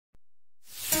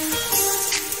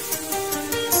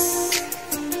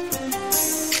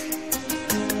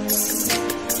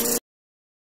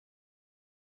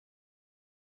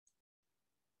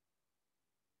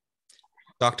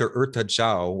Dr. Erte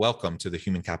Xiao, welcome to the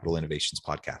Human Capital Innovations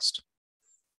Podcast.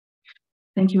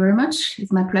 Thank you very much.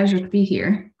 It's my pleasure to be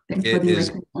here. Thanks for the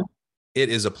invitation. It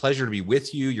is a pleasure to be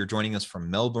with you. You're joining us from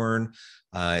Melbourne.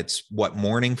 It's what,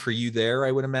 morning for you there,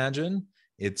 I would imagine?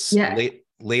 It's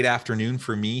late afternoon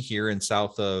for me here in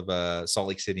south of Salt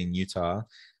Lake City in Utah.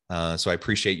 So I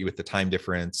appreciate you with the time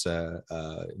difference,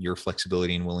 your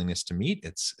flexibility and willingness to meet.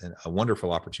 It's a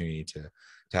wonderful opportunity to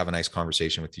have a nice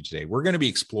conversation with you today. We're going to be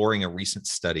exploring a recent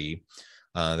study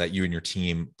that you and your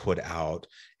team put out,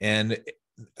 and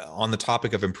on the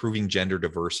topic of improving gender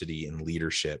diversity in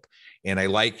leadership. And I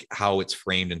like how it's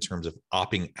framed in terms of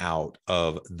opting out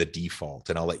of the default.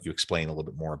 And I'll let you explain a little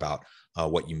bit more about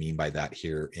what you mean by that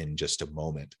here in just a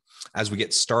moment. As we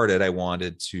get started, I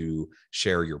wanted to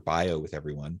share your bio with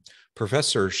everyone.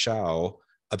 Professor Xiao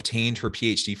obtained her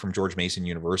Ph.D. from George Mason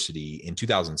University in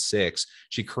 2006.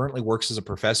 She currently works as a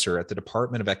professor at the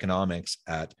Department of Economics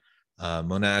at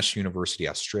Monash University,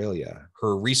 Australia.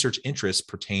 Her research interests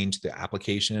pertain to the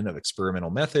application of experimental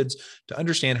methods to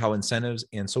understand how incentives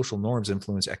and social norms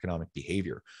influence economic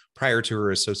behavior. Prior to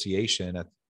her association at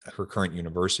her current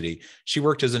university, she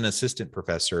worked as an assistant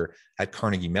professor at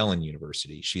Carnegie Mellon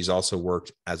University. She's also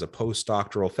worked as a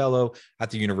post-doctoral fellow at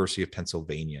the University of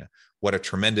Pennsylvania. What a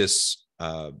tremendous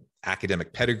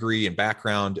academic pedigree and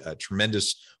background,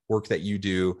 tremendous work that you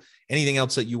do. Anything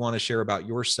else that you want to share about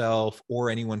yourself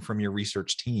or anyone from your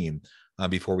research team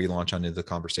before we launch on into the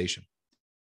conversation?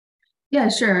 Yeah,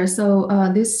 sure. So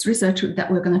this research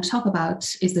that we're going to talk about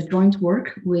is the joint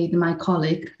work with my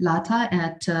colleague Lata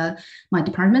at my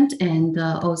department, and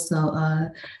also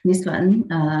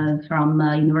Niswan from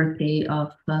University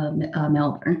of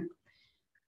Melbourne.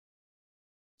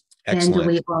 Excellent. And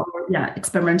we are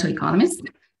experimental economists.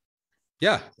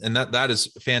 Yeah, and that is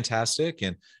fantastic.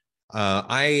 And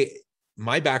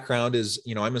my background is,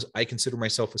 I consider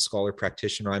myself a scholar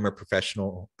practitioner. I'm a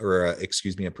professional, a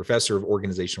professor of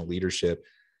organizational leadership,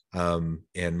 and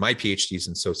my PhD is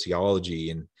in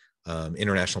sociology and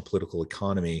international political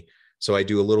economy. So I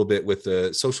do a little bit with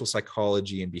the social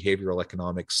psychology and behavioral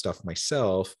economics stuff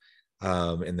myself,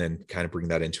 and then kind of bring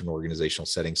that into an organizational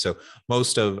setting. So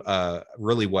most of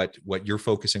really what you're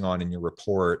focusing on in your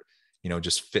report,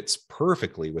 just fits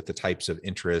perfectly with the types of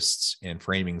interests and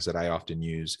framings that I often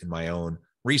use in my own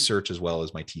research, as well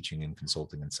as my teaching and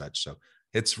consulting and such. So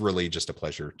it's really just a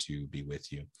pleasure to be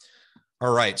with you.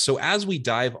 All right. So as we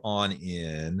dive on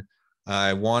in,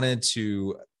 I wanted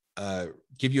to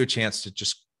give you a chance to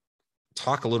just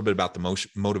talk a little bit about the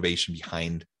motivation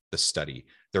behind the study.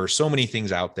 There are so many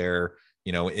things out there,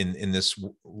 in this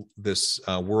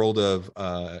world of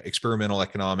experimental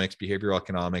economics, behavioral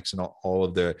economics, and all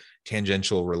of the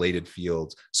tangential related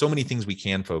fields. So many things we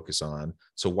can focus on.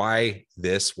 So why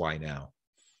this? Why now?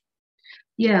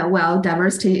 Yeah, well,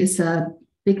 diversity is a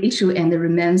big issue and it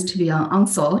remains to be an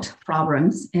unsolved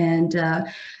problem. And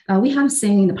we have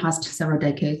seen in the past several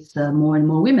decades, more and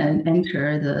more women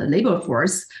enter the labor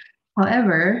force.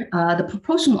 However, the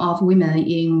proportion of women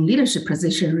in leadership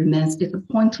position remains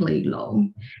disappointingly low.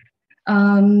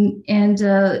 And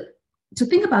to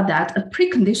think about that, a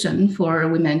precondition for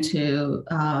women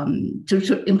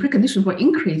precondition for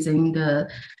increasing the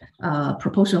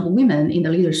proportion of women in the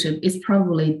leadership is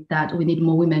probably that we need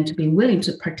more women to be willing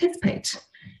to participate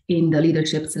in the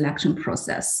leadership selection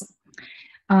process.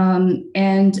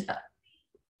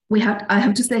 I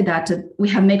have to say that we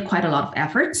have made quite a lot of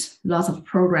efforts. Lots of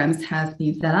programs have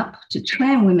been set up to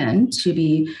train women to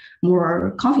be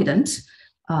more confident,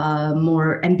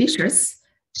 more ambitious,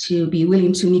 to be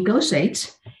willing to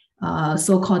negotiate,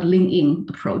 so-called lean-in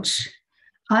approach.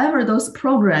 However, those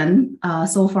programs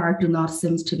so far do not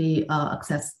seem to be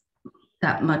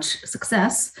that much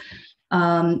success.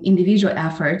 Individual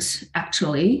efforts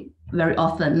actually very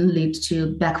often lead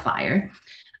to backfire.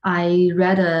 I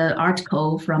read an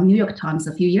article from New York Times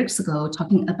a few years ago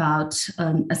talking about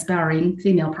an aspiring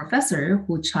female professor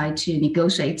who tried to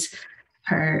negotiate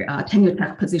her tenure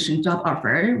track position job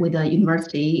offer with a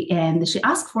university, and she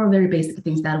asked for very basic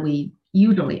things that we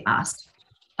usually ask,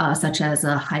 such as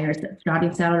a higher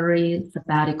starting salary,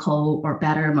 sabbatical, or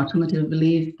better maternity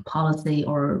leave policy,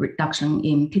 or reduction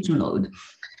in teaching load.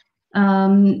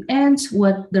 And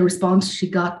what the response she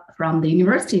got from the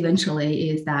university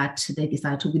eventually is that they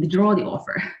decided to withdraw the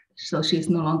offer. So she's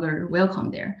no longer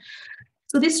welcome there.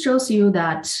 So this shows you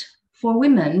that for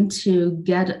women to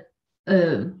get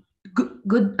a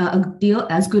deal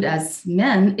as good as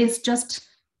men,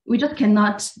 we just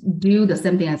cannot do the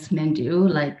same thing as men do,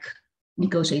 like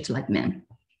negotiate like men.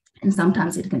 And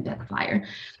sometimes it can backfire.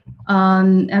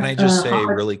 Can I just say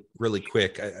really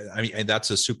quick, I mean,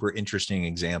 that's a super interesting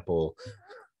example,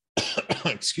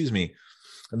 excuse me,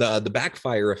 the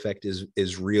backfire effect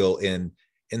is real in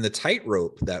the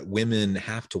tightrope that women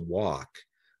have to walk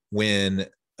when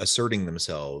asserting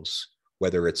themselves,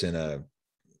 whether it's in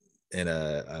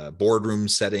a boardroom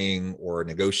setting or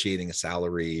negotiating a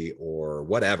salary or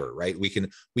whatever, right? We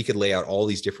could lay out all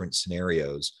these different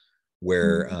scenarios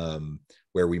where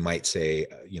we might say,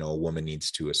 a woman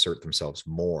needs to assert themselves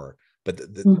more, but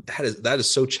that is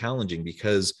so challenging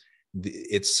because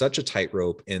it's such a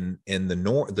tightrope in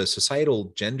the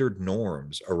societal gendered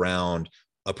norms around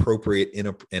appropriate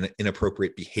and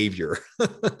inappropriate behavior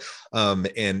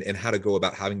and how to go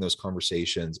about having those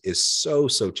conversations is so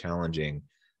challenging.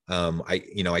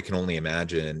 I can only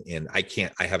imagine, and I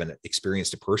haven't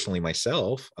experienced it personally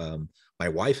myself. My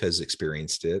wife has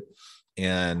experienced it,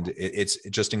 and it's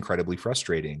just incredibly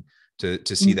frustrating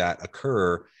to see that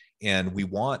occur. And we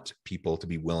want people to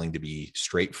be willing to be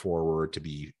straightforward, to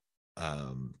be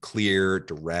clear,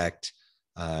 direct,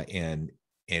 and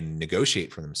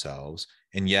negotiate for themselves.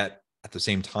 And yet at the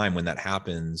same time, when that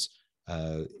happens,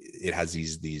 it has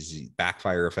these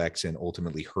backfire effects and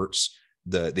ultimately hurts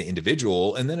the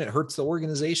individual, and then it hurts the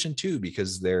organization too,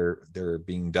 because they're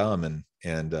being dumb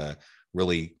and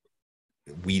really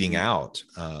weeding out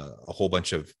a whole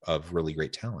bunch of really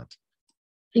great talent.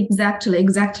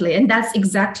 Exactly. And that's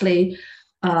exactly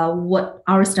what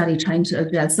our study trying to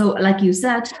address. So like you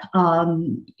said,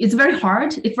 it's very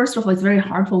hard. First of all, it's very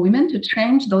hard for women to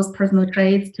change those personal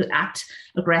traits, to act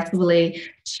aggressively,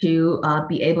 to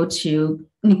be able to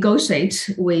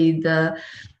negotiate with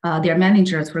their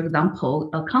managers, for example,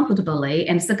 comfortably.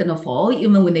 And second of all,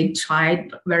 even when they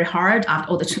tried very hard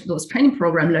after all those training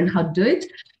programs, learn how to do it,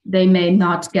 they may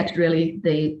not get really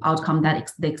the outcome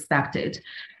that they expected.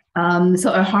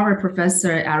 So a Harvard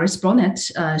professor, Iris Burnett,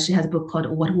 she has a book called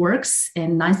What Works,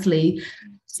 and nicely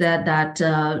said that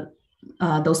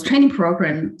those training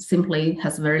programs simply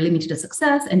has very limited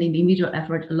success, and individual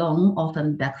effort alone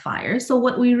often backfires. So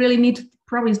what we really need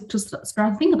probably to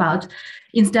start thinking about,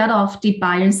 instead of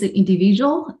debiasing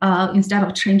individual, instead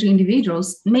of changing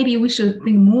individuals, maybe we should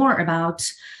think more about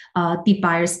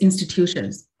debiased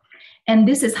institutions. And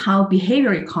this is how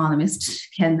behavioral economists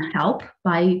can help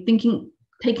by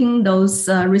taking those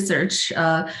research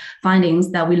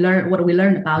findings that we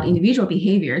learned about individual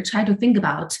behavior, try to think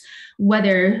about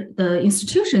whether the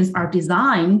institutions are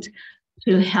designed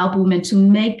to help women, to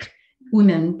make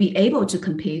women be able to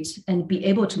compete and be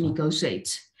able to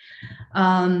negotiate.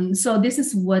 So this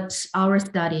is what our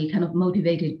study kind of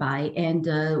motivated by, and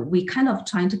we kind of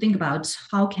trying to think about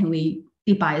how can we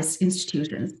debias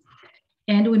institutions.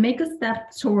 And we make a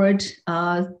step toward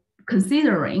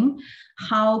considering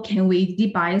how can we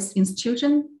debias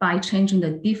institution by changing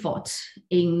the default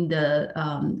in the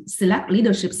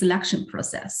leadership selection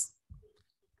process.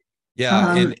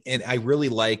 Yeah, and I really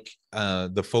like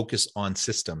the focus on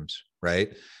systems,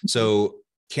 right? So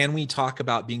can we talk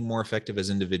about being more effective as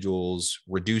individuals,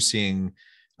 reducing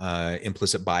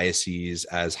implicit biases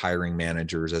as hiring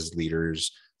managers, as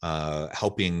leaders,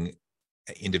 helping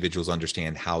individuals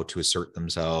understand how to assert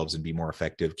themselves and be more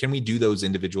effective? Can we do those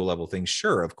individual level things?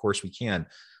 Sure, of course we can.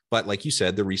 But like you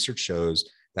said, the research shows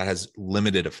that has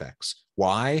limited effects.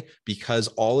 Why? Because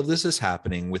all of this is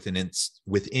happening within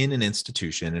an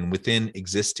institution and within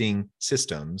existing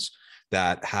systems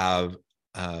that have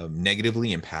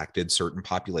negatively impacted certain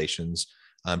populations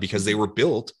because they were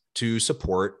built to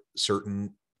support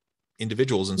certain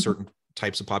individuals in certain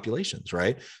types of populations,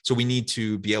 right? So we need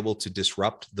to be able to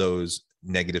disrupt those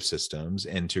negative systems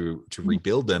and to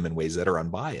rebuild them in ways that are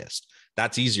unbiased.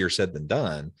 That's easier said than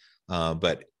done,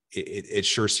 but it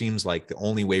sure seems like the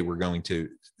only way we're going to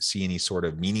see any sort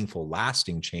of meaningful,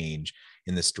 lasting change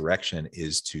in this direction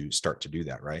is to start to do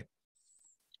that, right?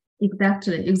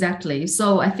 Exactly.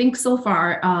 So I think so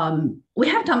far we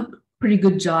have done pretty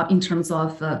good job in terms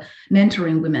of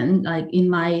mentoring women. Like in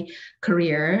my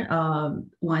career,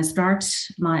 when I start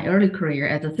my early career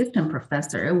as assistant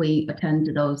professor, we attend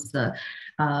those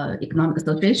economic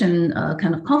association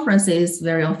kind of conferences.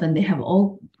 Very often they have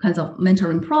all kinds of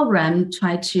mentoring program,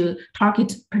 try to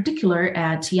target particular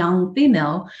at young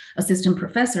female assistant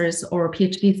professors or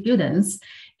PhD students.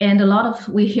 And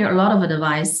we hear a lot of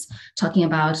advice talking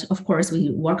about, of course, we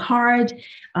work hard,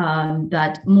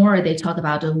 but more they talk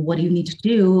about what you need to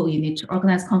do. You need to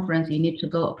organize conference, you need to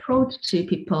go approach to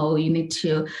people, you need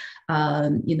to,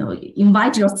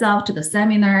 invite yourself to the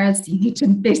seminars, you need to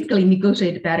basically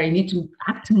negotiate better, you need to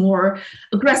act more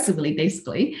aggressively,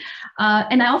 basically.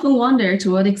 And I often wonder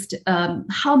to what extent,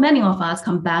 how many of us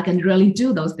come back and really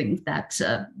do those things that,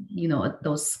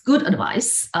 those good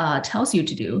advice tells you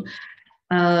to do.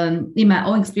 in my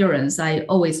own experience, I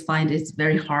always find it's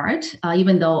very hard,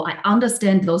 even though I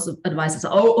understand those advices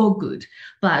are all good,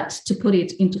 but to put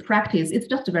it into practice, it's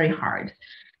just very hard.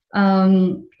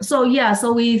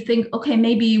 So we think, okay,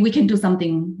 maybe we can do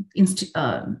something,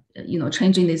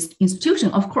 changing this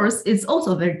institution. Of course, it's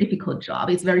also a very difficult job.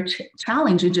 It's very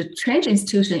challenging to change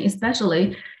institution,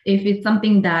 especially if it's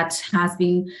something that has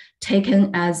been taken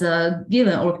as a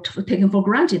given or taken for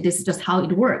granted. This is just how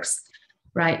it works,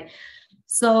 right?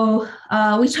 So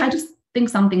we try to think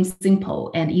something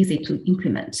simple and easy to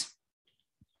implement.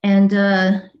 And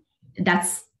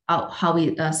that's how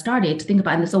we started to think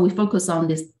about it. And so we focus on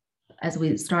this as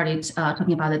we started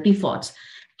talking about the default.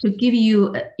 To give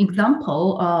you an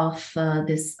example of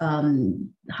this,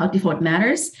 how default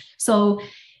matters. So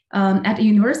at the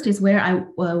universities where I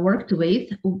worked with,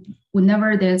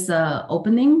 whenever there's an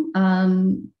opening,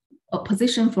 a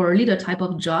position for leader type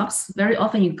of jobs, very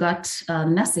often you got a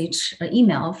message, an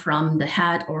email from the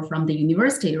head or from the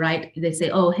university, right? They say,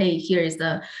 oh, hey,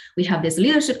 we have this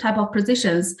leadership type of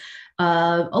positions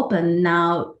open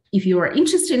now. If you are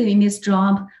interested in this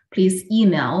job, please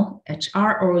email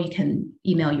HR, or you can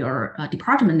email your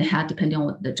department head, depending on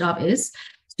what the job is,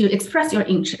 to express your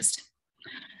interest.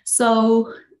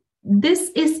 So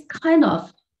this is kind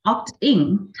of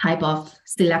opt-in type of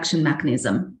selection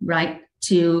mechanism, right?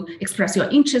 To express your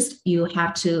interest, you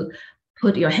have to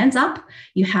put your hands up.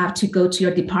 You have to go to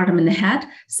your department head,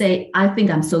 say, I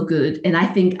think I'm so good, and I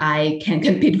think I can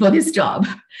compete for this job.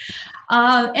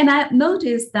 And I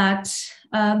noticed that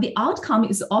the outcome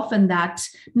is often that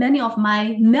many of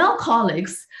my male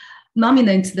colleagues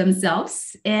nominate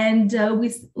themselves, and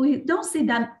we don't see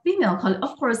that female colleagues.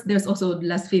 Of course, there's also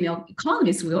less female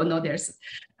economists. We all know there's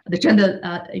the gender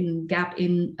gap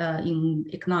in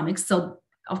economics. So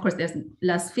of course, there's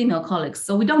less female colleagues.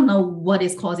 So we don't know what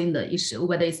is causing the issue,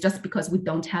 whether it's just because we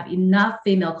don't have enough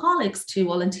female colleagues to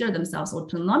volunteer themselves or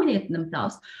to nominate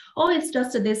themselves, or it's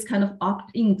just this kind of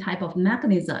opt-in type of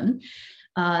mechanism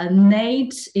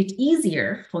made it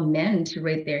easier for men to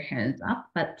raise their hands up,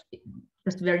 but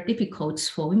it's very difficult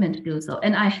for women to do so.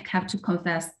 And I have to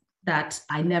confess that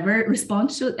I never respond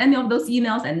to any of those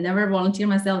emails. I never volunteer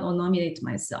myself or nominate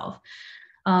myself.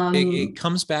 It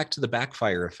comes back to the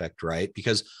backfire effect, right?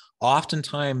 Because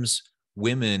oftentimes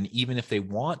women, even if they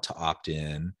want to opt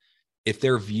in, if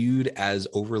they're viewed as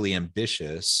overly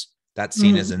ambitious, that's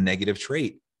seen as a negative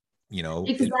trait.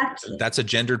 Exactly. That's a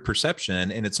gendered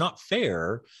perception, and it's not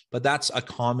fair, but that's a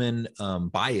common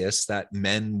bias that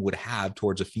men would have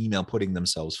towards a female putting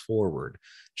themselves forward,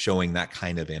 showing that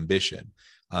kind of ambition.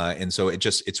 And so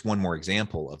it's one more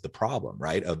example of the problem,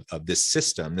 right? Of this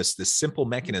system, this simple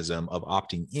mechanism of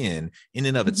opting in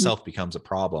and of itself becomes a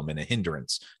problem and a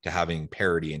hindrance to having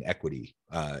parity and equity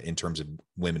in terms of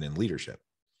women in leadership.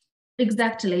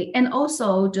 Exactly. And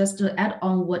also, just to add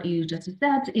on what you just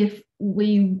said, if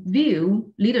we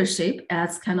view leadership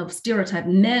as kind of stereotype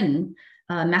men,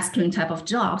 masculine type of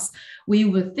jobs, we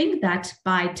would think that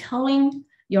by telling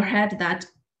your head that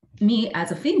me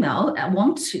as a female, I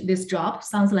want this job,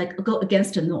 sounds like go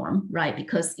against the norm, right?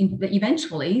 Because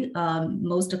eventually,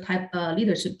 most of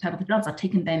leadership type of jobs are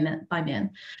taken by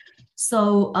men.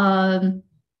 So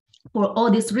for all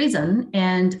this reason,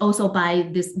 and also by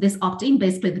this opt-in,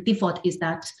 basically the default is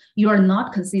that you are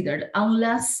not considered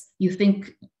unless you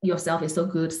think yourself is so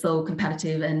good, so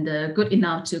competitive, and good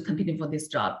enough to competing for this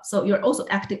job. So you're also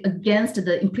acting against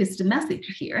the implicit message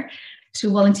here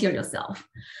to volunteer yourself.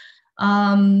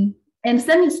 And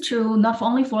same is true not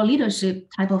only for leadership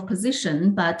type of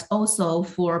position, but also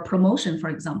for promotion, for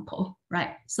example,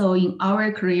 right? So in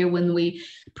our career, when we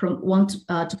want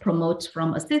to promote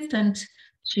from assistant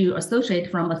to associate,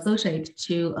 from associate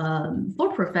to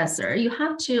full professor, you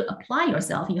have to apply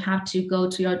yourself. You have to go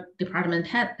to your department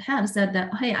head said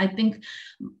that, hey, I think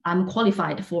I'm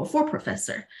qualified for full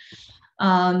professor.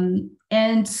 And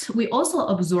we also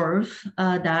observe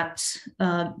that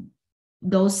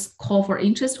those call for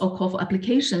interest or call for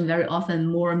application, very often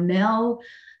more male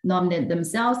nominate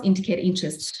themselves, indicate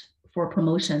interest for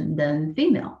promotion than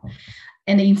female.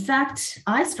 And in fact,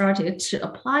 I started to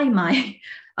apply my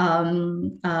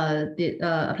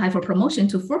apply for promotion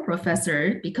to full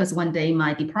professor because one day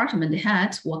my department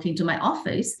head walked into my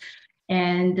office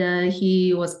and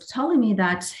he was telling me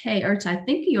that, hey, Erte, I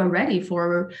think you're ready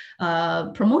for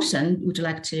promotion. Would you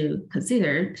like to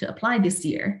consider to apply this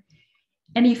year?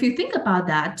 And if you think about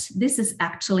that, this is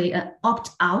actually an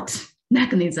opt-out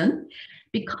mechanism,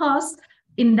 because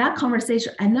in that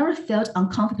conversation, I never felt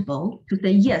uncomfortable to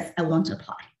say, yes, I want to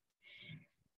apply.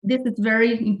 This is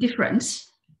very different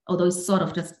although it's sort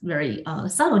of just very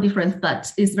subtle difference,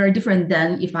 but it's very different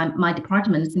than if my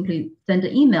department simply send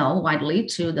an email widely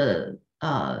to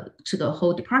the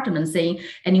whole department saying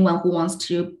anyone who wants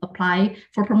to apply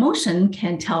for promotion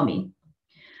can tell me,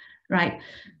 right?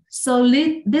 So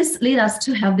this leads us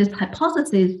to have this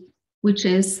hypothesis, which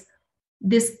is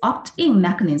this opt-in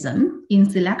mechanism in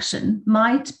selection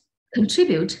might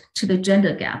contribute to the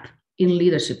gender gap in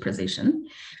leadership position.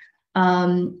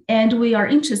 And we are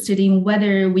interested in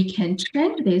whether we can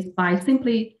change this by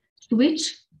simply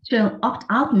switch to an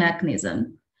opt-out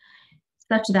mechanism,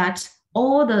 such that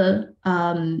all the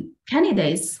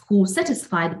candidates who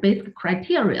satisfy the basic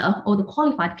criteria, or the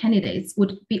qualified candidates,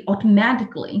 would be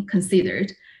automatically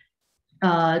considered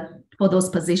for those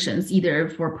positions, either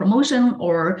for promotion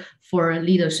or for a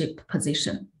leadership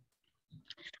position.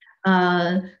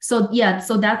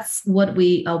 So that's what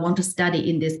we want to study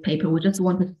in this paper. We just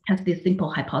want to test this simple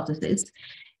hypothesis.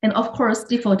 And of course,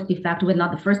 default effect, we're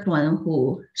not the first one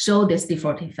who showed this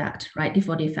default effect, right?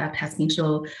 Default effect has been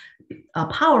shown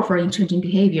powerful in changing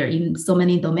behavior in so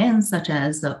many domains, such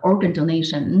as organ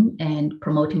donation and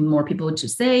promoting more people to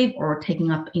save or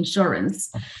taking up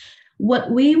insurance.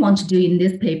 What we want to do in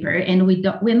this paper, and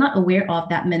we're not aware of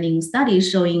that many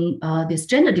studies showing this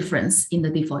gender difference in the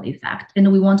default effect,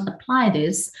 and we want to apply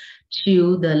this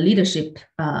to the leadership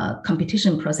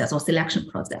competition process or selection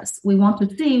process. We want to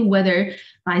see whether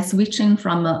by switching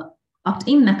from an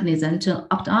opt-in mechanism to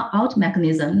opt-out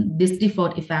mechanism, this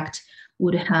default effect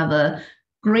would have a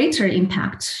greater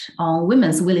impact on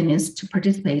women's willingness to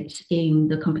participate in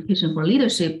the competition for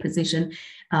leadership position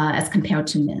as compared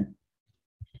to men.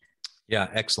 Yeah,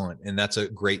 excellent. And that's a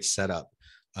great setup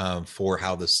for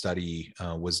how the study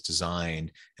was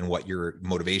designed and what your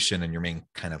motivation and your main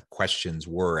kind of questions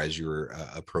were as you were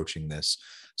approaching this.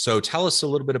 So tell us a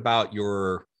little bit about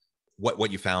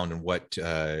what you found and what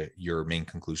your main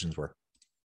conclusions were.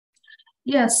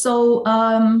 Yeah, so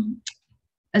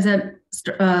as I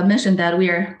mentioned that we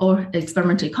are all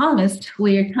experimental economists,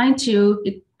 we are trying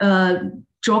to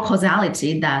draw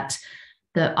causality that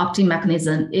the opt-in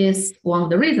mechanism is one of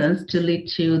the reasons to lead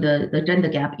to the gender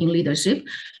gap in leadership.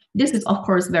 This is, of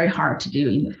course, very hard to do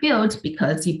in the field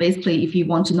because you basically, if you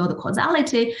want to know the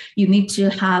causality, you need to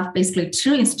have basically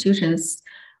two institutions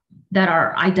that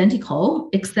are identical,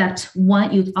 except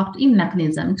one use opt-in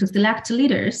mechanism to select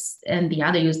leaders and the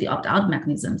other use the opt-out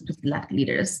mechanisms to select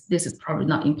leaders. This is probably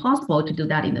not impossible to do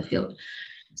that in the field.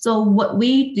 So what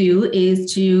we do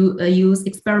is to use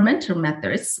experimental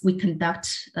methods. We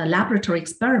conduct laboratory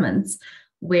experiments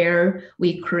where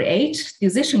we create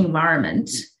decision environment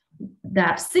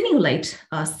that simulate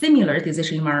a similar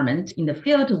decision environment in the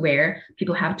field where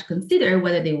people have to consider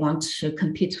whether they want to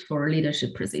compete for a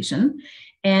leadership position.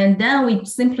 And then we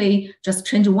simply just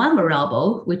change one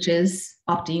variable, which is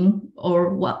opt-in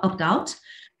or opt-out.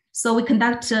 So we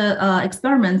conduct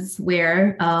experiments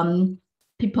where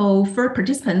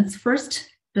participants first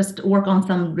just work on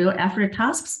some real effort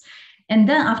tasks. And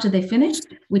then after they finish,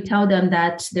 we tell them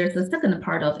that there's a second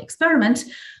part of experiment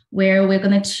where we're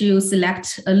going to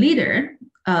select a leader.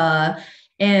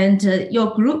 And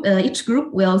each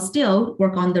group will still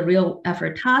work on the real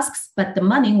effort tasks, but the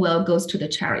money will goes to the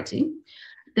charity.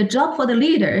 The job for the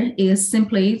leader is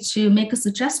simply to make a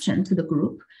suggestion to the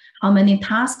group how many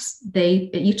tasks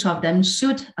each of them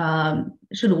should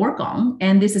work on.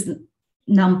 And this is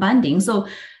non-binding. So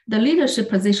the leadership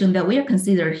position that we are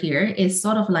considered here is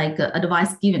sort of like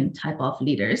advice given type of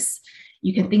leaders.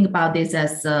 You can think about this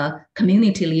as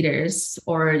community leaders,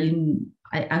 or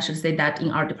I should say that in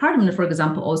our department, for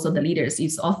example, also the leaders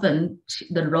is often,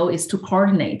 the role is to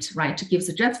coordinate, right? To give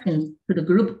suggestions to the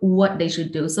group what they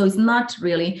should do. So it's not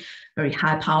really very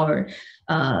high power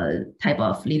type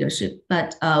of leadership,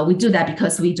 but we do that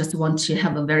because we just want to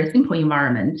have a very simple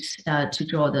environment to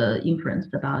draw the inference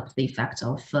about the effect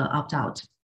of opt-out.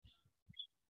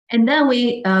 And then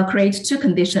we create two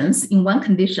conditions. In one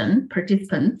condition,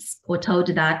 participants were told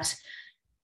that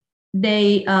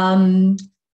if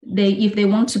they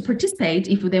want to participate,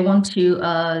 if they want to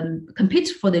compete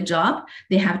for the job,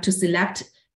 they have to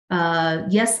select,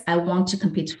 yes, I want to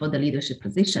compete for the leadership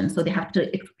position. So they have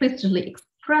to explicitly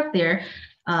express their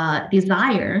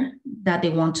desire that they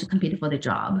want to compete for the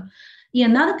job.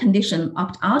 In another condition,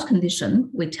 opt-out condition,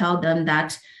 we tell them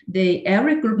that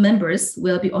every group members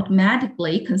will be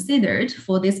automatically considered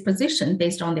for this position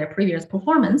based on their previous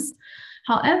performance.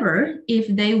 However,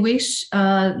 if they wish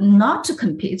not to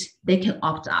compete, they can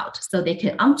opt out. So they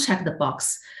can uncheck the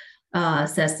box,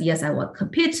 says, yes, I want to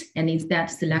compete, and instead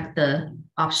select the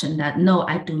option that, no,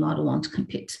 I do not want to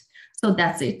compete. So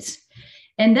that's it.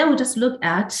 And then we just look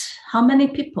at how many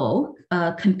people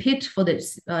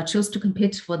choose to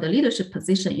compete for the leadership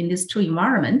position in these two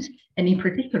environments. And in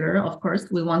particular, of course,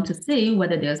 we want to see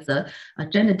whether there's a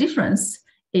gender difference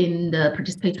in the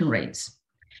participation rates.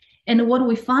 And what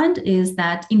we find is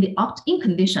that in the opt-in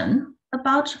condition,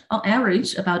 on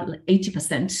average, about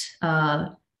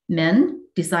 80% men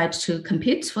decide to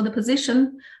compete for the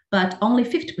position, but only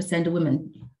 50% of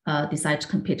women decide to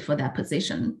compete for that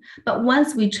position. But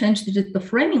once we change the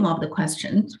framing of the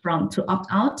question to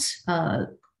opt-out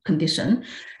condition,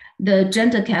 the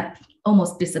gender gap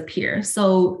almost disappears.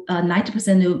 So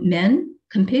 90% of men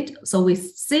compete. So we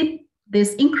see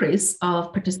this increase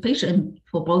of participation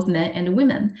for both men and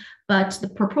women, but the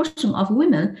proportion of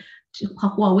women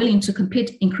who are willing to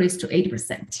compete increased to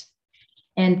 80%.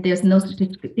 And there's no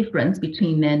statistical difference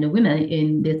between men and women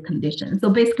in this condition. So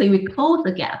basically we close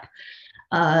the gap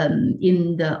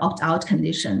in the opt-out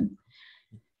condition.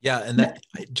 Yeah, and that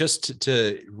just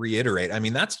to reiterate, I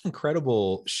mean, that's an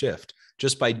incredible shift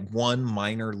just by one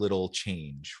minor little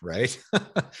change, right?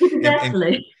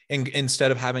 Exactly. and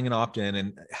instead of having an opt-in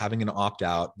and having an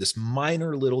opt-out, this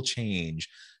minor little change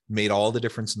made all the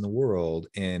difference in the world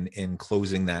in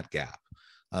closing that gap.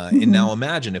 And now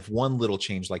imagine if one little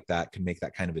change like that can make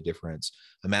that kind of a difference.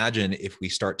 Imagine if we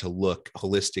start to look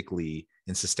holistically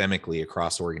and systemically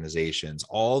across organizations,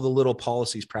 all the little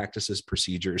policies, practices,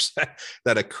 procedures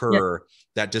that occur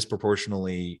that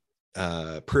disproportionately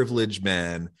privilege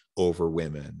men over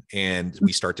women. And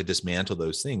we start to dismantle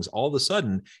those things. All of a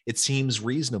sudden, it seems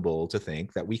reasonable to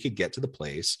think that we could get to the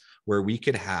place where we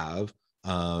could have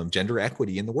gender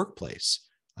equity in the workplace.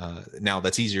 Now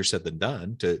that's easier said than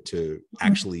done to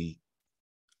actually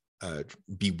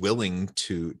be willing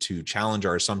to challenge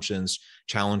our assumptions,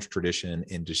 challenge tradition,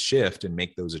 and to shift and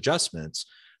make those adjustments.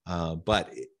 But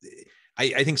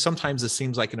I think sometimes this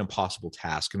seems like an impossible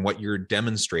task. And what you're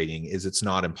demonstrating is it's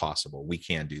not impossible. We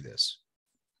can do this.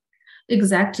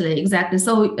 Exactly.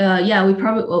 So yeah,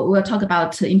 we'll talk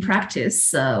about in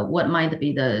practice what might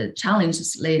be the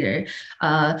challenges later.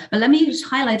 But let me just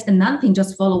highlight another thing,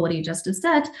 just follow what you just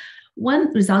said.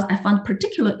 One result I found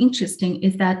particularly interesting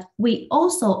is that we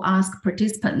also ask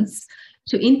participants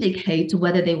to indicate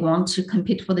whether they want to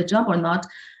compete for the job or not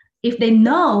if they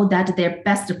know that they're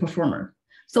best performer.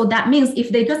 So that means if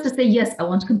they just say, yes, I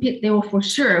want to compete, they will for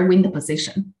sure win the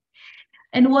position.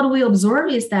 And what we observe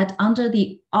is that under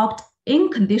the opt-in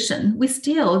condition,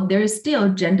 there is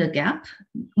still gender gap,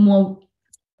 more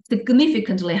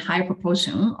significantly higher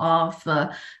proportion of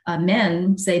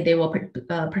men say they will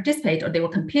participate or they will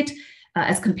compete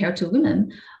as compared to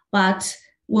women. But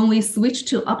when we switch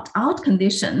to opt-out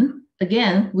condition,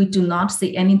 again, we do not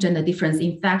see any gender difference.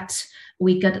 In fact,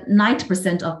 we get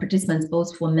 90% of participants,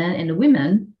 both for men and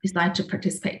women, decide to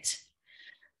participate.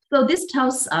 So this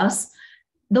tells us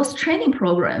those training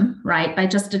programs, right, by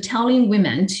just telling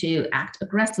women to act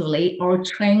aggressively or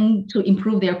train to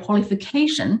improve their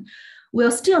qualification,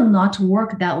 will still not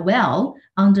work that well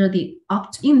under the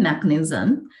opt-in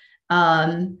mechanism.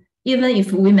 Even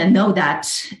if women know that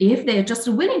if they're just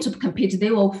willing to compete,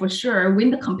 they will for sure win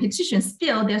the competition.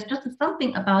 Still, there's just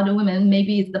something about the women.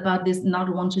 Maybe it's about this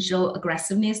not want to show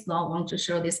aggressiveness, not want to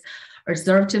show this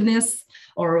assertiveness,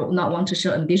 or not want to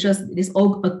show ambitious. This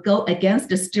all go against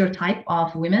the stereotype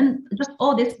of women. Just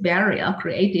all this barrier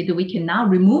created, we can now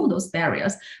remove those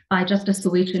barriers by just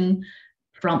switching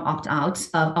from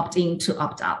opt-in to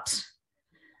opt-out.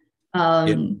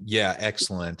 Yeah,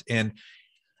 excellent. And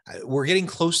we're getting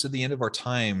close to the end of our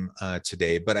time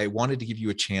today, but I wanted to give you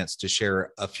a chance to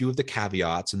share a few of the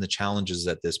caveats and the challenges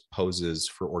that this poses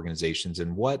for organizations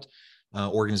and what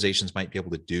organizations might be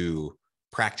able to do,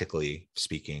 practically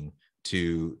speaking,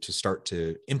 to start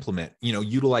to implement,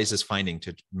 utilize this finding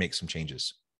to make some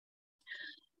changes.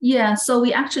 Yeah, so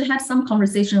we actually had some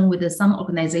conversation with some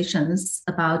organizations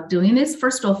about doing this.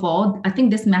 First of all, I think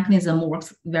this mechanism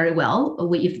works very well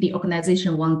if the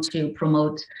organization wants to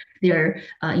promote their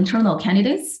internal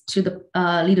candidates to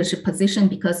the leadership position,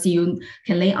 because you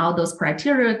can lay out those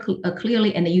criteria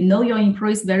clearly and your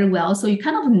employees very well. So you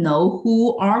kind of know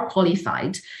who are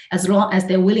qualified, as long as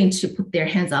they're willing to put their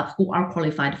hands up, who are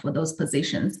qualified for those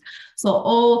positions. So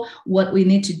all what we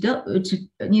need to do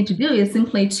is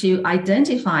simply to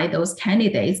identify those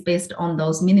candidates based on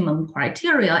those minimum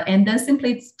criteria, and then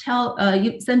simply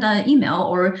you send an email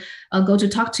or go to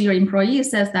talk to your employee,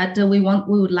 says that we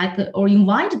would like or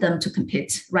invite them to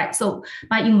compete, right? So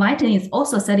by inviting, it's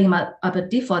also setting up a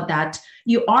default that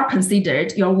you are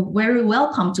considered, you're very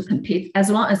welcome to compete as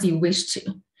long as you wish to.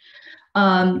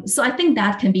 So I think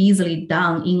that can be easily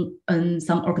done in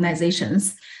some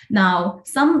organizations. Now,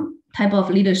 some type of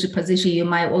leadership position, you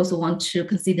might also want to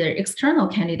consider external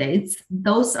candidates.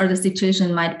 Those are the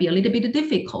situation might be a little bit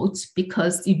difficult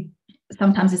because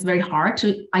sometimes it's very hard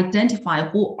to identify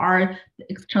who are the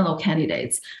external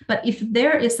candidates. But if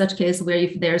there is such case where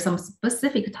if there's some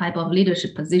specific type of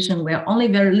leadership position where only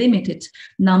very limited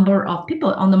number of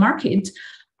people on the market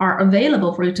are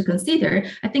available for you to consider,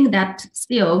 I think that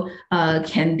still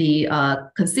can be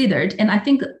considered. And I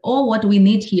think all what we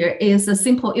need here is a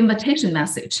simple invitation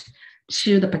message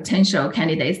to the potential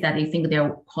candidates that you think they're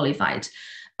qualified.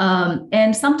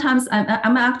 And sometimes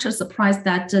I'm actually surprised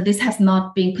that this has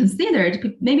not been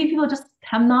considered. Maybe people just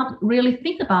have not really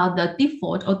think about the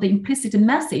default or the implicit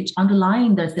message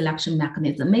underlying the selection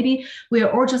mechanism. Maybe we're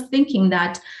all just thinking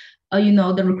that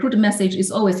the recruit message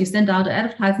is always you send out an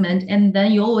advertisement and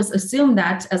then you always assume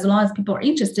that as long as people are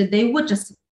interested, they would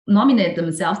just nominate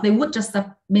themselves, they would just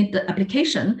submit the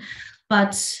application.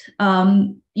 But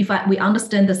if we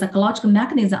understand the psychological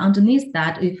mechanism underneath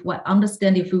that, if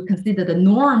we consider the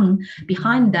norm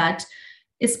behind that,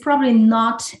 it's probably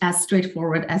not as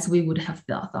straightforward as we would have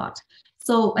thought.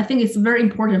 So I think it's very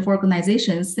important for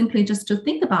organizations simply just to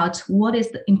think about what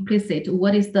is the implicit,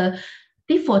 what is the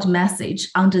default message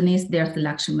underneath their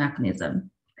selection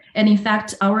mechanism. And in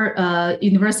fact, our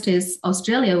Universities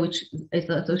Australia, which is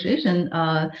the association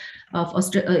of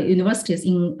universities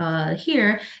in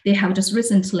here, they have just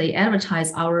recently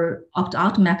advertised our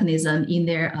opt-out mechanism in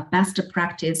their best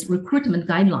practice recruitment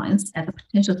guidelines as a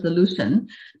potential solution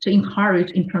to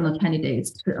encourage internal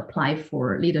candidates to apply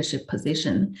for leadership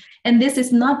position. And this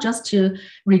is not just to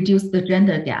reduce the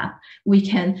gender gap.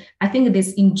 I think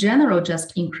this in general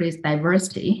just increase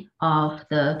diversity of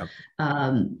the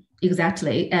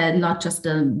exactly, and not just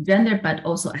the gender, but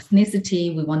also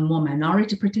ethnicity. We want more minority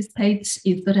to participate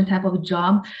in certain type of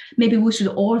job. Maybe we should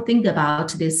all think about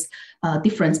this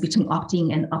difference between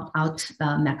opt-in and opt-out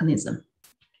mechanism.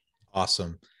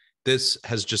 Awesome. This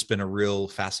has just been a real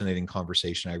fascinating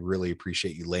conversation. I really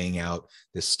appreciate you laying out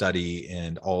this study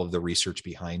and all of the research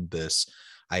behind this.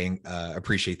 I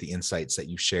appreciate the insights that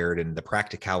you shared and the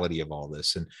practicality of all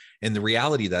this and the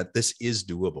reality that this is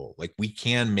doable. Like we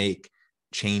can make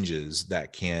changes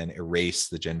that can erase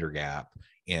the gender gap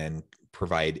and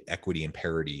provide equity and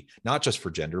parity, not just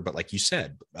for gender, but like you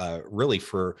said, really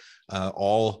for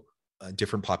all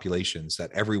different populations,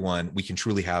 that we can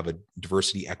truly have a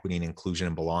diversity, equity, and inclusion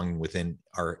and belonging within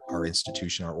our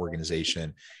institution, our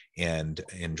organization, and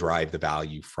drive the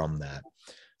value from that.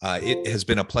 It has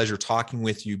been a pleasure talking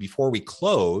with you. Before we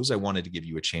close, I wanted to give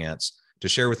you a chance to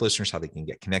share with listeners how they can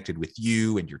get connected with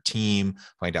you and your team,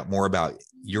 find out more about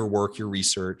your work, your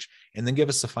research, and then give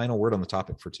us the final word on the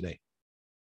topic for today.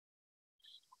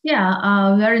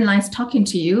 Yeah, very nice talking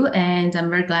to you, and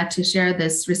I'm very glad to share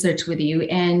this research with you.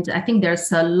 And I think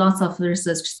there's lots of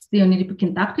research still need to be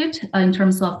conducted in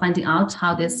terms of finding out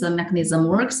how this mechanism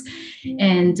works.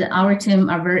 And our team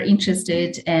are very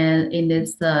interested in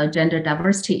this gender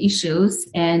diversity issues,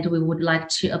 and we would like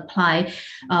to apply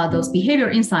those behavior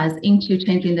insights into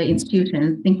changing the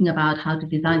institutions, thinking about how to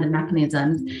design the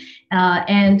mechanisms.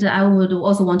 And I would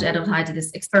also want to advertise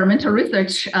this experimental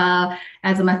research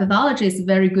as a methodology is a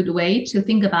very good way to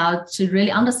think about to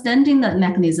really understanding the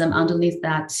mechanism underneath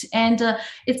that. And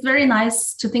it's very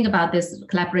nice to think about this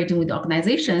collaborating with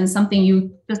organizations, something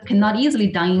you just cannot easily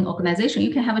done in organization.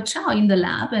 You can have a child in the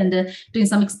lab and doing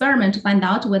some experiment to find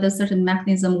out whether certain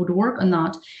mechanism would work or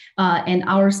not. And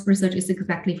our research is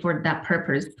exactly for that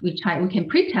purpose. We can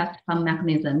pre-test some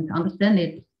mechanisms to understand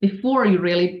it before you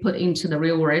really put into the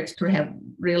real world to have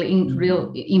really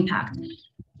real impact.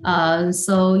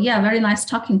 So yeah, very nice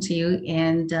talking to you.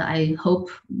 And I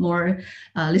hope more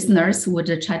listeners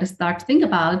would try to start to think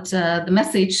about the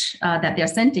message that they're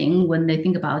sending when they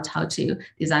think about how to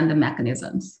design the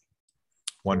mechanisms.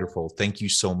 Wonderful. Thank you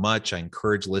so much. I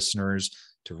encourage listeners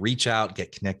to reach out,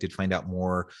 get connected, find out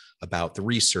more about the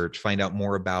research, find out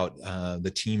more about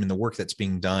the team and the work that's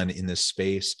being done in this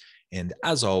space. And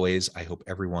as always, I hope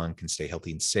everyone can stay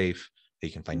healthy and safe, that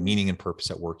you can find meaning and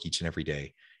purpose at work each and every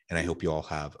day. And I hope you all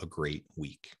have a great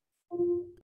week.